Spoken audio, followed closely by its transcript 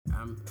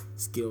I'm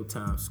skill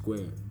times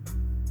squared.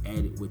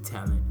 Added with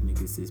talent,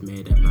 niggas is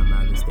mad at my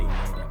mind and stay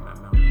mad at my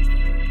mouth.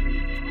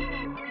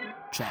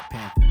 Trap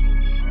Panther,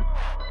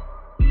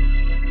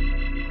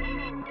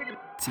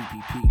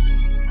 TPP,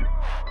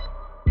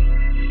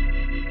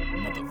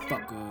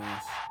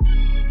 motherfuckers.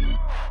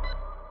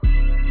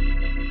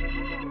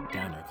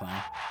 Down there,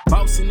 clown.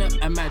 Bossin up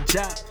at my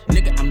job,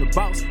 nigga, I'm the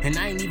boss, and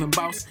I ain't even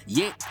boss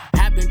yet.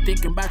 I've been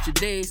thinking about your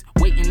days,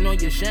 waiting on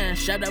your shine.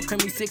 Shout out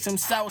Creamy 6, some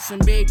sauce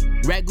and big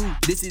ragu.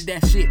 This is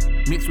that shit,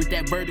 mixed with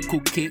that vertical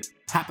kick.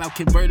 Hop out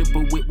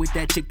convertible with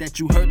that chick that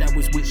you heard I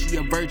was with. She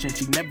a virgin,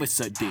 she never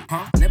sucked dick.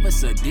 Never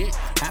sucked dick.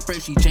 I pray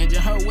she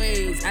changing her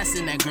ways. I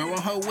send that girl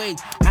on her way.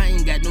 I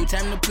ain't got no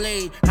time to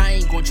play. I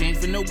ain't gon' change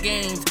for no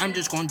games. I'm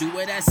just gon' do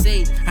what I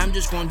say. I'm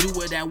just gon' do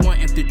what I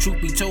want. If the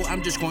truth be told,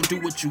 I'm just gon'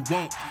 do what you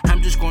want.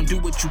 I'm just gon' do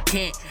what you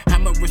can't.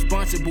 I'm a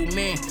responsible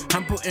man.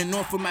 I'm putting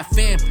on for my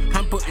fam.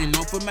 I'm putting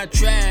on for my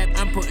tribe.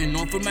 I'm putting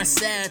on for my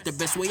side the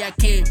best way I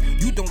can.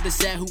 You don't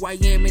decide who I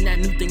am in that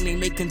new thing they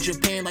make in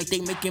Japan, like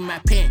they making my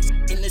pants.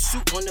 In the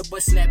suit on the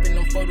bus, snapping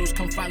them photos.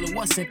 Come follow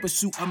us in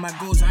pursuit of my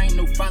goals. I ain't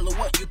no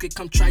follow-up. You could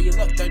come try your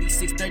luck.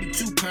 36,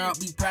 32, crowd,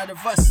 be proud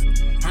of us.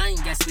 I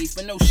ain't got space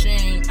for no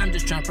shame. I'm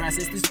just trying to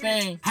process this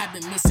pain. I've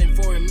been missing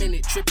for a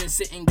minute, tripping,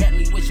 sitting, got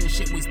me wishing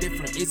shit was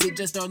different. Is it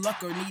just our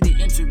luck or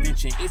needed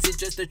intervention? Is it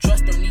just a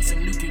trust or need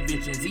some new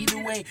conventions?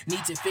 Either way,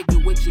 need to figure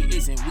which it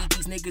isn't. We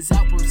these niggas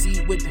out,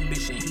 proceed with the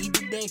mission. Heat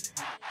the day,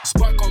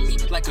 spark on me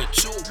like a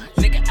tool.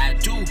 Nigga, I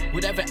do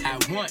whatever I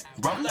want.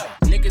 Roll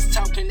up, niggas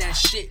talking that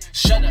shit.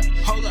 Shut up,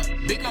 hold up.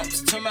 Big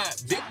ups to my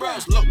big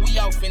bros. Look, we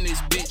off in this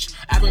bitch.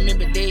 I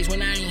remember days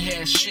when I ain't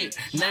had shit.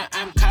 Now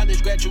I'm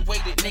college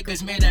graduated.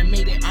 Niggas mad I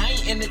made it. I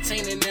ain't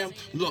entertaining them.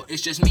 Look,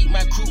 it's just me,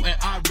 my crew, and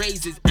our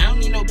raises. I don't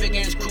need no big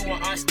ass crew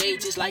on our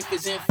stages. Life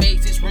is in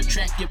phases.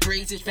 Retract your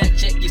praises. Fact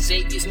check your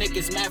saviors.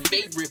 Niggas my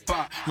favorite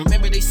part.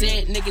 Remember they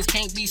said niggas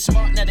can't be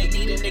smart. Now they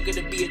need a nigga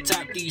to be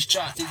atop these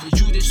charts. Is it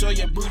Judas or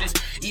your Brutus?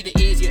 Either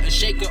is you a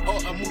shaker or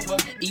a mover.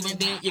 Even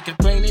then you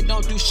complain and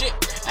don't do shit.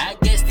 I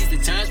guess these the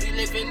times we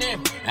living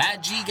in.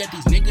 IG got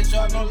these niggas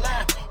all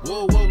online.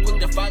 Whoa, whoa,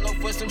 quick to follow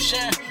for some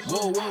shine.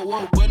 Whoa, whoa,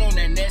 whoa, put on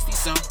that nasty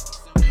song.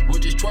 We'll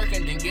just twerk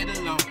and then get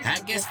along. I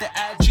guess the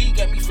IG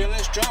got me feeling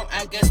strong.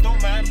 I guess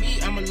don't mind me,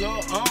 I'm a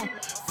little on.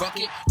 Fuck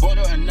it,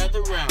 order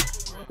another round.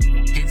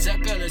 Hey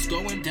Tucker, let's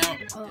going down.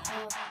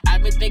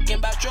 I've been thinking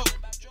about you.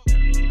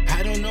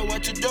 I don't know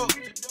what to do.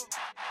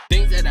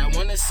 Things that I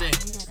wanna say.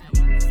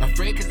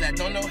 Afraid cause I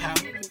don't know how.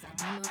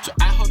 So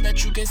I hope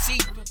that you can see.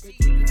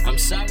 I'm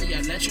sorry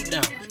I let you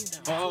down.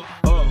 Oh,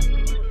 oh.